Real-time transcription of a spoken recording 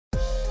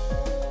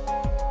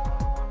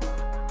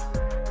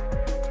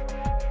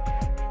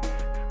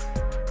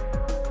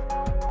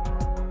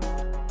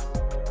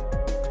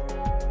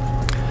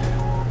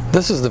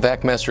This is the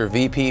VacMaster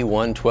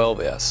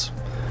VP112S.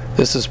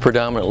 This is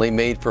predominantly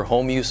made for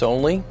home use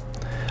only,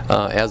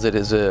 as it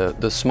is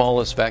the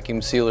smallest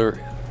vacuum sealer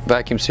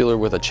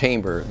with a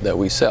chamber that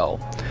we sell.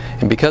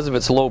 And because of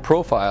its low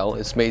profile,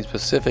 it's made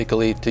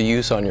specifically to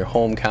use on your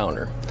home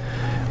counter.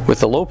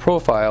 With the low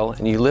profile,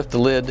 and you lift the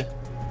lid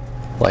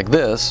like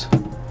this,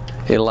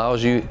 it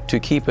allows you to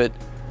keep it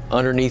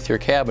underneath your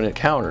cabinet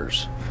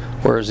counters,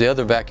 whereas the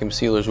other vacuum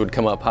sealers would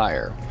come up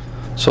higher.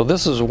 So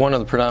this is one of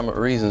the predominant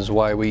reasons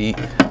why we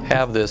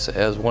have this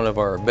as one of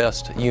our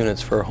best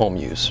units for home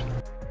use.